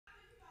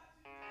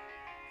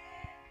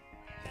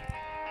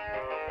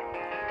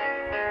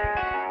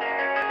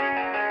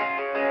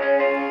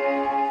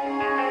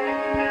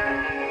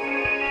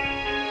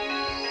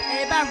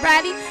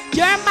ready?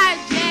 Jeremiah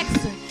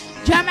Jackson,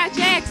 Jeremiah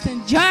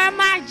Jackson,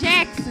 Jeremiah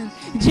Jackson,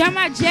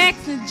 Jeremiah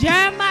Jackson,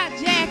 Jeremiah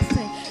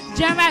Jackson,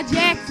 Jeremiah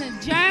Jackson,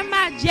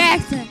 Jeremiah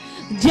Jackson,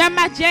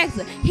 Jeremiah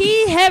Jackson.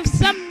 He have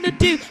something to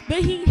do, but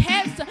he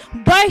has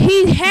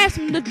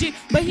something to do,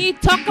 but he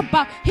talk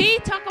about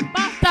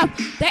stuff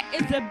that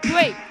is a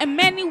break. And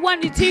many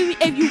want to TV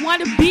if you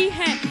want to be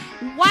him.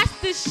 Watch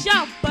this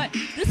show, but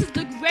this is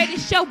the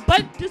greatest show,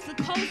 but this is a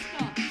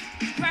co-star.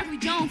 Gregory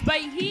Jones, but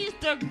he's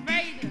the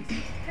greatest.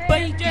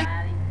 But he just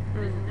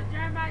this is the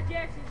Jeremiah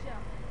Jackson show.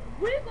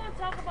 We're gonna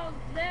talk about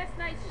last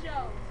night's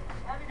show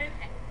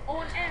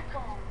on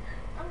F-Bomb.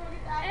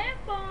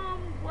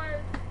 F-Bomb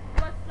was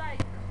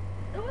like,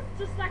 it was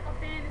just like a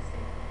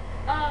fantasy.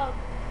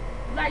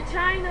 Like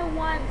Chyna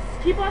once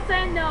keep on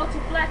saying no to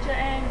Fletcher,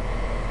 and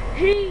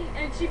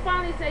she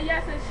finally said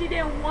yes, and she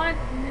didn't want,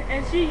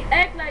 and she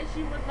act like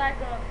she was like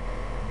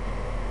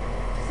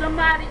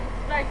somebody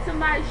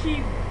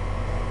she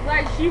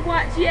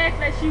act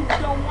like she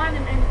don't want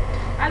him, and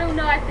I don't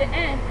know at the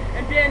end,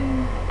 and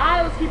then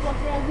Olives keep on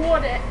throwing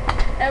water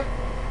at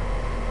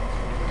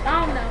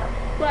I don't know,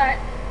 but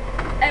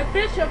at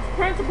Bishop's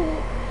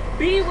principal,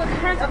 B was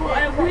principal,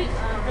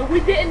 and we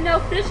didn't know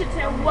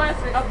Fisherton was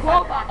a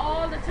robot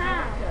all the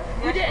time.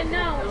 We didn't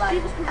know she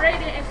was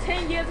created, and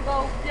 10 years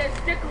ago that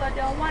Stickler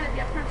don't want to be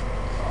a principal.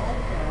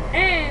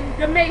 And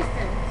the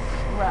Masons.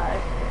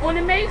 Right. On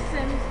the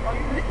Masons,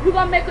 we're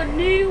gonna make a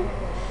new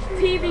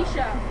TV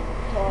show.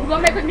 We're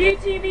gonna make a new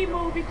TV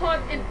movie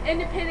called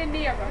Independent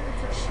Neva.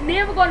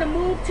 Neva gonna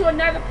move to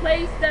another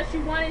place that she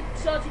wanted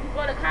so she could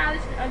go to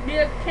college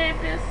near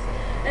campus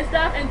and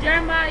stuff. And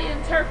Jeremiah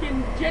and Turk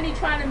and Jenny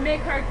trying to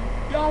make her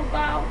don't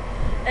go.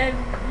 And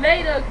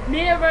later,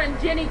 Neva and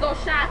Jenny go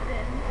shopping.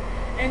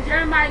 And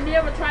Jeremiah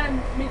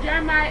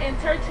and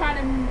Turk trying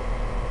to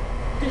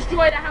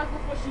destroy the house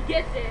before she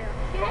gets there.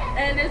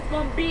 And this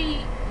gonna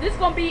be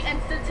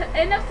in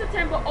end of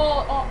September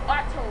or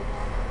October.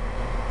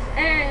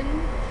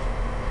 And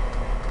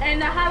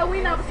the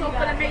Halloween episode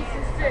for the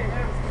Masons too.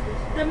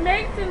 The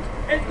Masons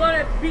is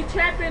gonna be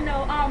trapping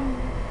the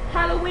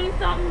Halloween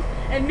something,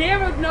 and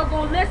Nera's not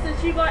gonna listen.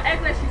 She gonna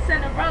act like she's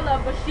Cinderella,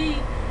 but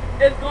she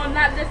is gonna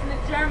not listen to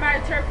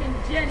Jeremiah, Turk, and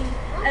Jenny.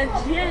 And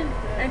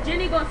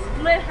Jenny gonna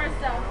split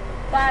herself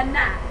by a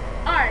knot.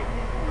 Alright.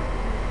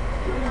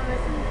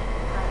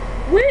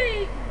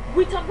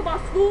 We talked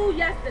about school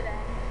yesterday.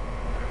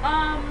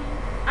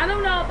 I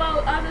don't know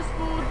about other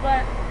schools,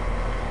 but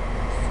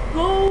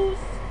schools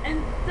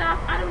and stuff,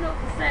 I don't know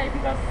what to say,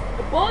 because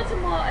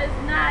Baltimore is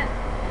not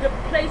the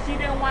place you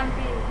didn't want to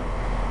be.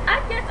 I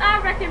guess I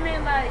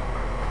recommend like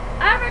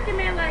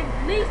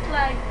at least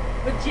like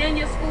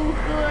Virginia schools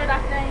good. I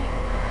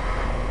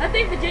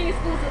think Virginia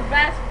schools are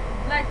best,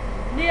 like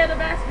near the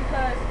best,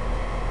 because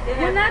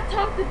when I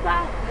talked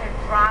about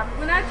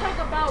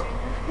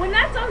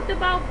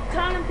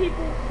telling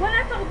people, when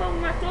I talked about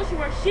my social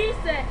work, she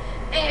said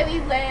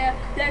everywhere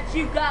that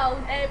you go,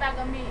 everybody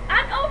gonna meet.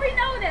 I already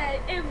know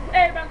that if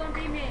everybody gonna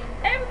be mean.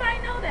 Everybody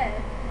know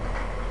that.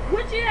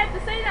 What you have to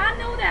say that? I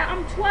know that.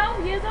 I'm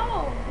 12 years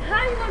old.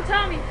 How you gonna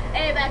tell me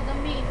everybody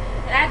gonna meet?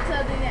 And I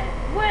tell them that.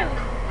 Well,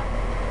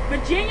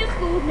 Virginia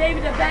schools may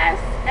be the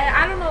best, and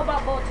I don't know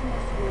about Baltimore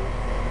schools.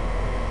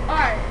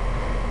 Alright.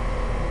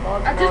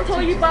 I just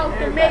told you about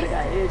the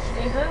Masons.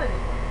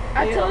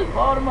 I told you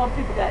Baltimore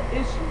people got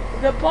issues.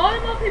 The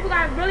Baltimore people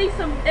got really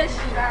some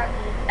issues.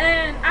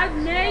 And I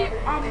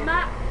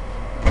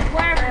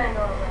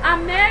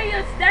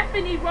married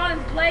Stephanie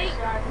Rollins Blake.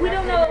 We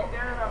don't know.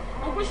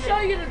 I'm gonna show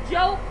you the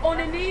joke on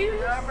the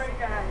news. I'm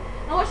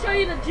gonna show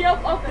you the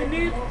joke of the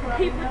news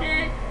people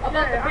did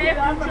about the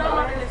bathroom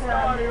joke.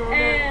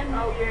 And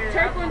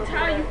Turk will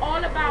tell you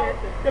all about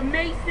the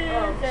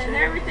Masons and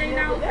everything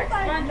else, like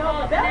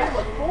SpongeBob and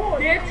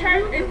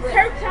everything. It's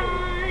Turk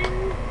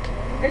time.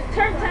 It's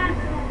Turk time.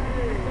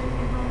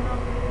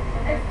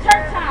 It's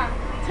Turk time.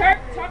 Turk,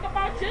 talk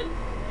about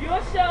your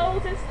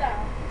shows and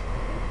stuff.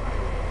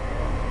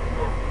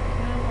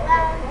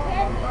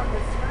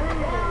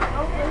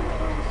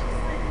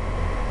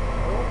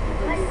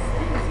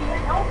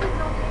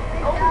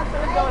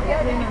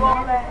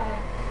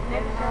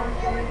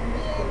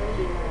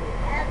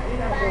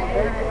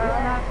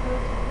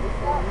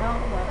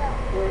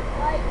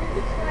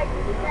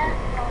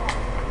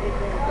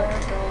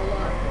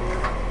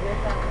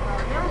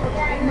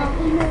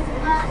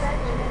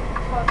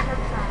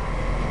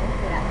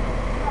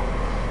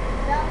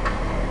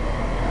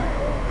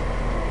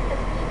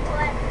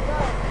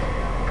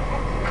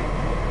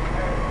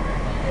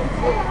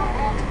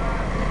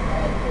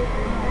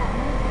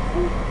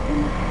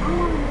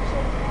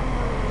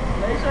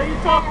 Make sure you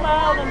talk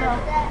loud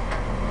enough.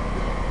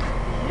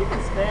 You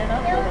can stand up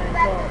for that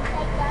talk.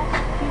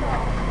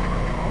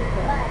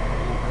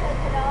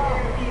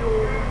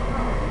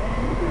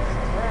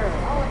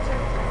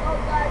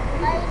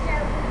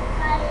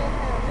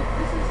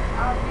 This is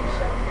our new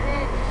show.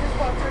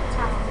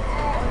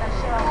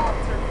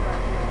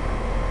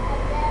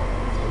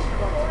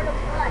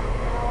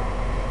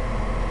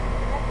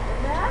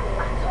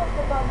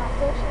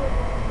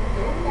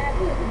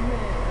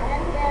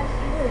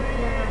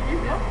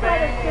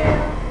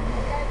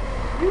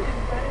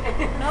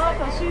 No,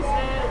 because she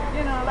said,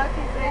 you know, like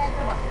he said, she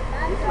come on.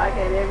 It's like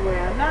that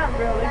everywhere. Not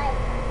really.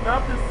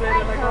 I'm just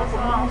saying like I'm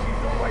from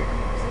movies and white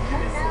people. So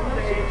you just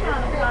so She's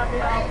trying to copy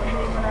off of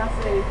me when I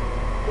say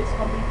it's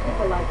going to be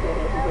people like that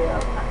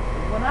everywhere.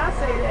 When I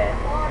say that,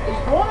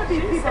 it's going to be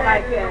people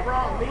like that.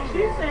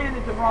 She's saying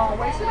it the wrong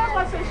way. So that's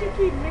why I say she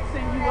keep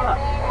mixing you up.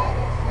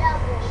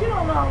 She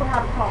don't know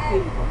how to talk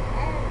to people.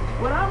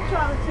 What I'm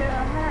trying to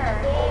tell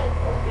her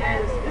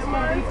is it's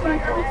going to be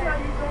people.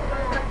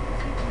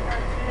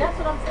 That's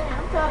what I'm saying.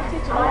 I'm trying to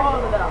teach her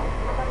all of them.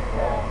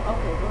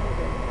 Okay, go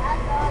ahead. I'm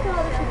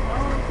trying to teach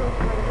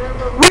her.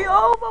 We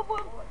over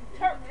with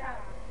Turk time.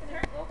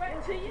 Go back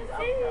to your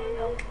seat.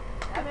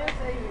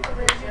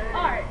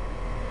 Alright.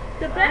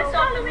 The best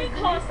Halloween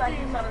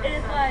costumes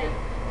is like,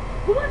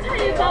 who will tell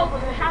you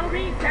about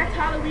Halloween, best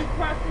Halloween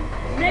costumes?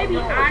 Maybe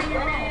Iron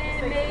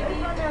Man, maybe.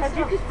 Because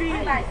you could be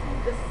like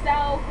the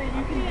South and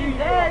you can do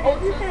your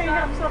ultra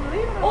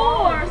stuff.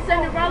 Or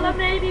Cinderella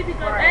maybe,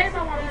 because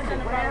everybody wants to be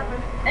Cinderella.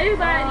 Every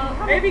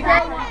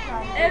girl wants to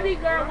be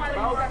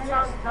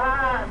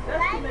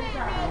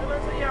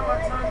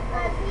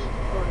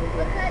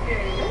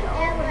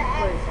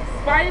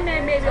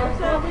Spider-Man maybe a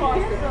good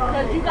costume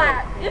because you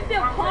got, if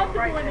they're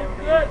comfortable and it's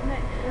good.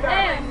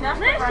 And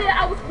last year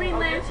I was Green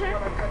Lantern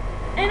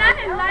and I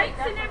had lights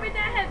and everything,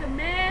 I had the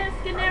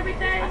mask and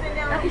everything.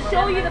 I can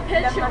show you the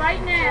picture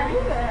right now.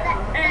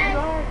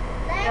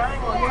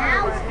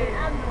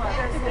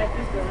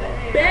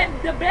 And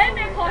the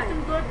Batman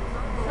costume good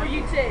for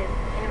you too.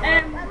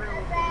 And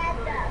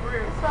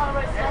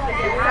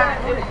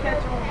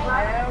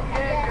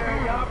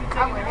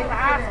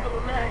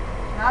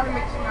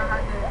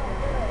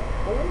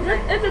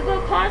it's a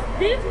good costume.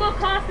 These good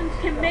costumes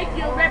can make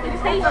your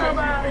reputation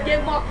to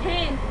get more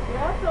candy.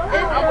 It's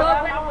a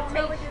good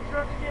reputation.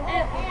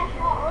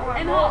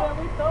 And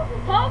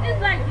Hulk is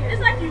like,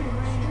 it's like you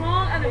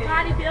strong and a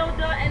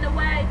bodybuilder in a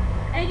way,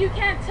 and you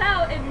can't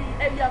tell if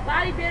you're a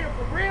bodybuilder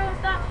for real and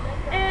stuff.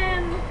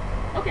 And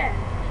okay,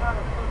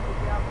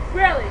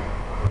 really,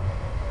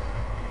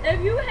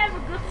 if you have a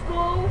good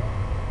school,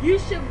 you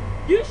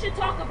should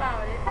talk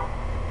about it.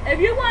 If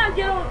you want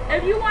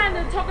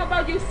to talk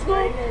about your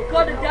school,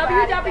 go to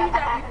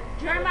www.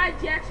 Jeremiah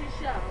Jackson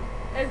Show.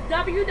 It's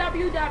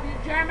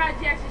www. Jeremiah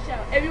Jackson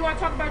Show. If you want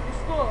to talk about your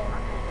school.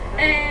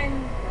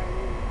 And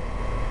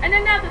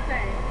another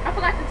thing, I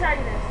forgot to tell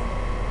you this.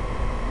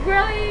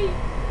 Really,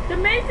 the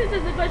Masons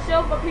is a good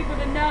show for people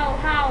to know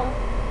how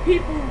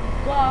people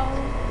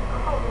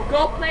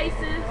go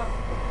places.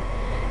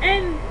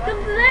 And the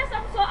last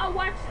episode I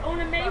watched on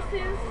the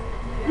Masons,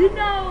 you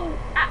know,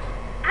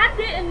 I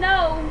didn't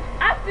know.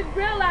 I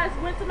realized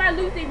when somebody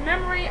loses their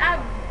memory, I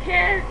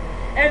cared.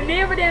 And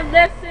Mira didn't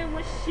listen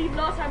when she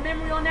lost her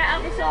memory on that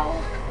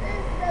episode.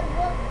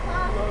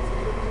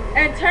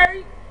 And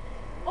Terry,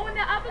 on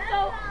the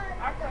episode,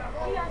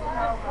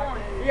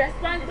 yeah,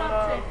 SpongeBob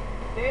too.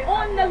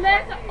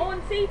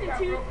 On season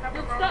 2,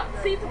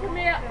 season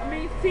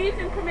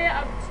premiere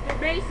of the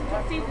Masons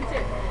on season 2.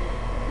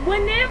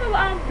 Whenever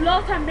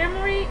lost her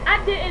memory,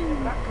 I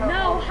didn't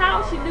know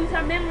how she lose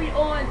her memory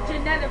on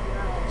Janetta's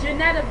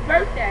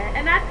birthday,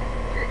 and I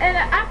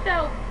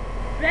felt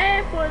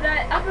bad for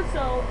that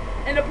episode.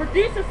 And the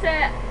producer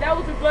said that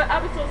was a good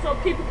episode, so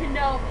people can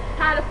know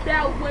how to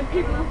feel when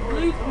people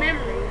lose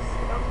memories.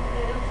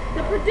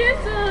 The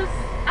producers,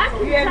 I can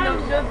tell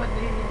you,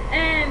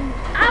 and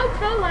I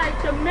feel like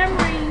the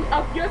memory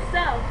of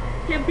yourself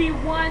can be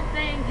one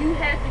thing you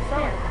have to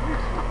share.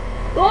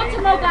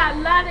 Baltimore got a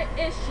lot of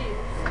issues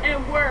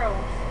and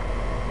worlds.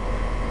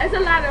 It's a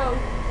lot of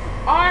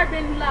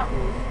urban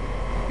levels.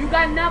 You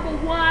got number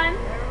one.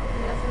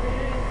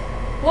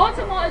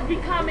 Baltimore is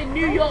becoming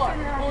New York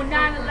on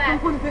 9/11.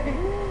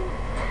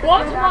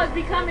 Baltimore is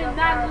becoming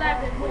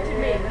 9/11 to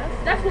me.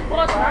 That's what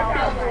Baltimore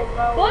feels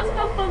like.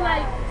 Baltimore feels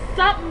like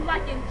something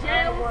like in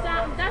jail or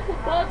something. That's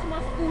what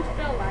Baltimore schools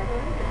feel like.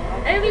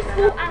 Every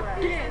school I've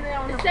been,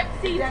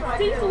 except Cecil.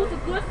 Cecil was a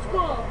good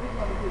school.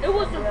 It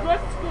was a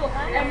good school.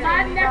 And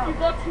my nephew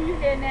goes to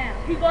here now.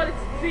 He goes to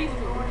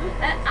Cecil.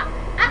 And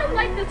I don't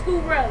like the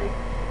school really.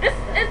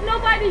 It's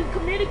nobody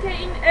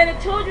communicating, and the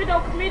children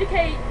don't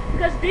communicate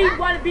because they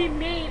want to be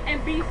mean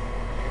and be.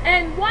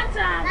 And one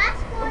time,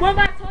 when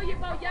I told you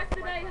about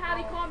yesterday how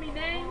they call me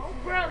names,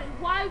 really,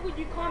 why would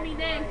you call me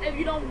names if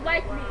you don't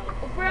like me?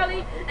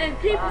 Really? And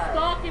people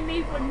stalking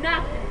me for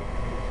nothing.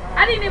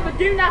 I didn't even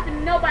do nothing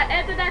to nobody.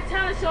 After that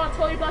talent show I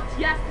told you about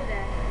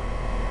yesterday.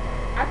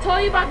 I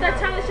told you about that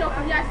talent show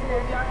from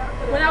yesterday.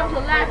 When I was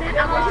 11,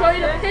 I'm going to show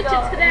you the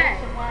picture today.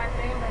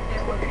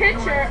 The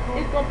picture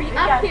is going to be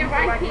up here,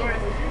 right here.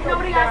 You know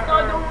what he got to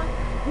start doing?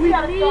 We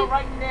got to start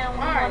writing down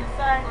what you want to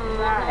say.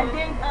 And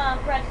then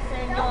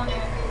practicing doing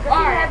it. Because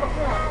you have a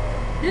point.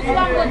 This is what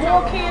I'm going to do.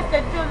 More kids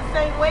that feel the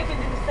same way can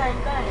do the same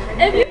thing.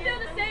 If you feel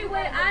the same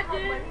way I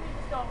do,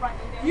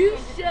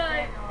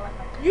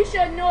 you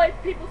should know if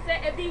people say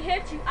if he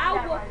hit you,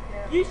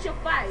 you should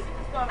fight.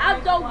 I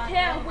don't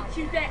care what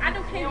you think. I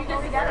don't care if you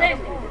get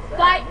suspended.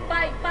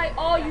 Fight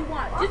all you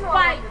want. Just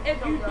fight if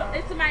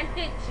somebody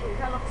hits you.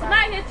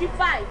 Somebody hits you,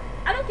 fight.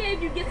 I don't care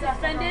if you get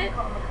suspended.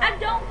 I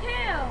don't care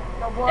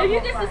if you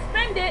get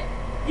suspended,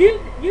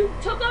 you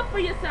took up for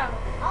yourself.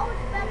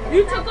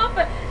 You took up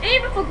for,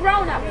 even for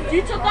grown-ups,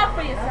 you took up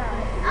for yourself.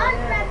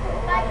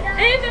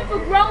 Even for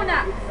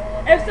grown-ups.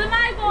 If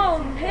somebody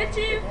gonna hit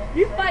you,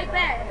 you fight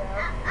back.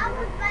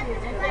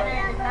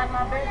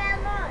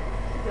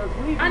 Because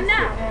we be I know.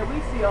 sitting there,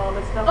 we see all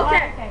this stuff. Okay. Why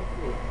they can't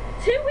see it?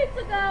 2 weeks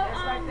ago,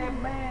 like that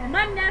man.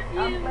 my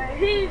nephew,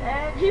 he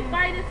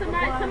fighted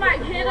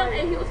somebody hit him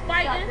and he was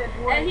fighting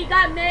and he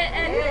got mad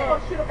at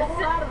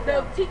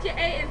the teacher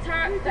A and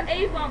turned the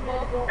A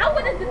bumper. I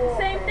would have did the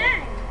same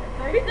thing.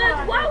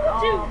 Because why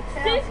would you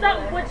see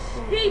something which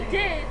he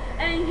did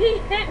and he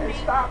hit me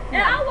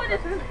and I would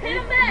have hit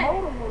him back?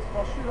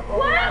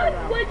 Why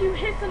would you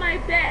hit somebody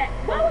back?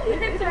 Why would you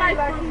hit somebody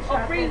for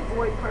a reason?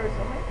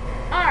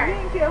 Alright. He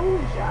didn't care who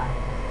he shot.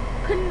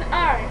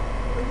 Alright.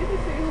 But you can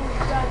see who he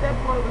shot. That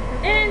boy was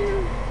just...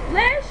 And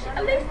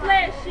at least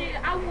last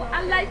year,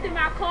 I liked in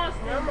my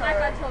costume, like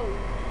I told you.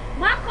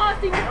 My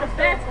costume was the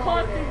best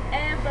costume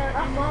ever.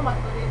 I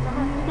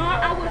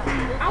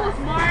was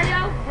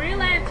Mario, Green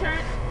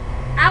Lantern.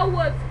 I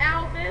was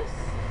Elvis.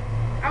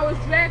 I was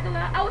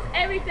Dracula. I was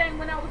everything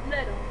when I was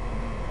little.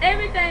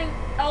 Everything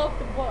off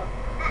the book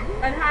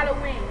on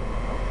Halloween.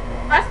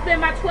 I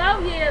spent my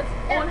 12 years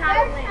on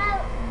Halloween.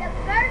 The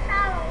first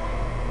Halloween,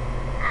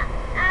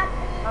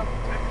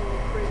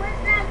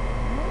 what's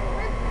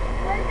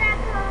that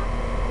called?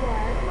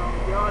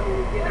 Y'all need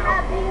to get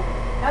out.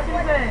 That's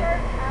what he's saying.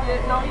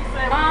 Yeah, no, he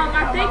said. I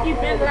think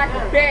you've been like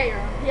a bear.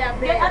 Yeah,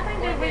 bear. I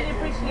think they really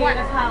appreciate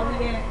us how we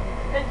act.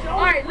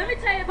 Alright, let me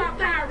tell you about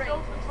Power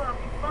Rangers.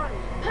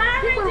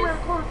 Power Rangers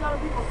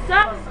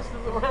Samurai.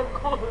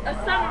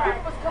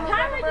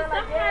 Power Rangers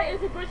Samurai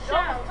is a good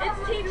show. It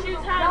teaches you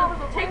how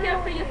to take care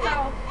for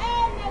yourself.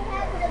 And they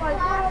have the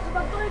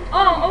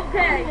Oh,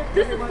 okay.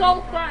 This is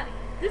so funny.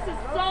 This is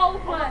so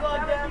funny.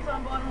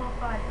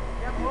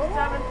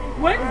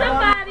 When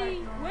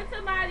somebody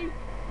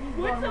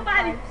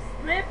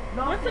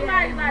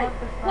like,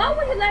 why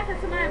would you laugh at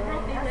somebody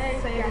broke their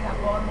leg?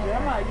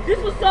 This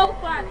was so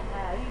funny.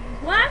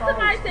 Why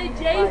somebody say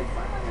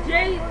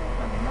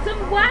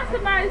why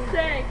somebody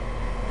say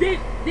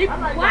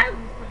why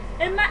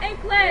in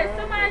class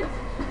somebody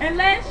in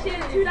last year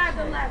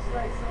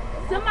 2011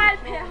 somebody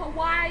picked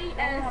Hawaii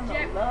as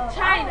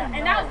China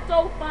and that was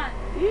so funny.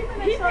 He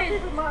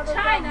picked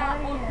China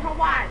on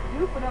Hawaii.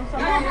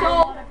 That's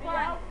so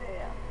funny.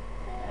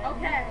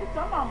 Okay.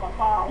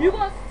 You're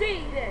gonna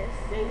see this.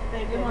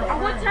 I'm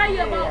gonna tell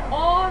you about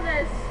all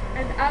this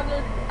in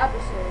other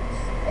episodes.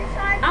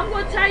 I'm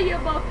gonna tell you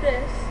about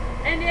this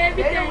and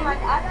everything.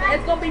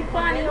 It's gonna be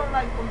funny.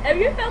 If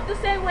you felt the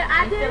same way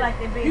I did,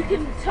 you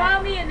can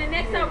tell me in the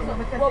next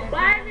episode. Well,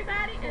 bye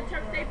everybody and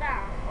turn they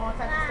bow. All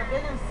types of stuff.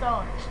 It is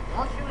so.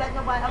 Don't shoot like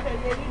nobody. Okay,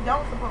 yeah, you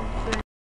don't supposed to shoot.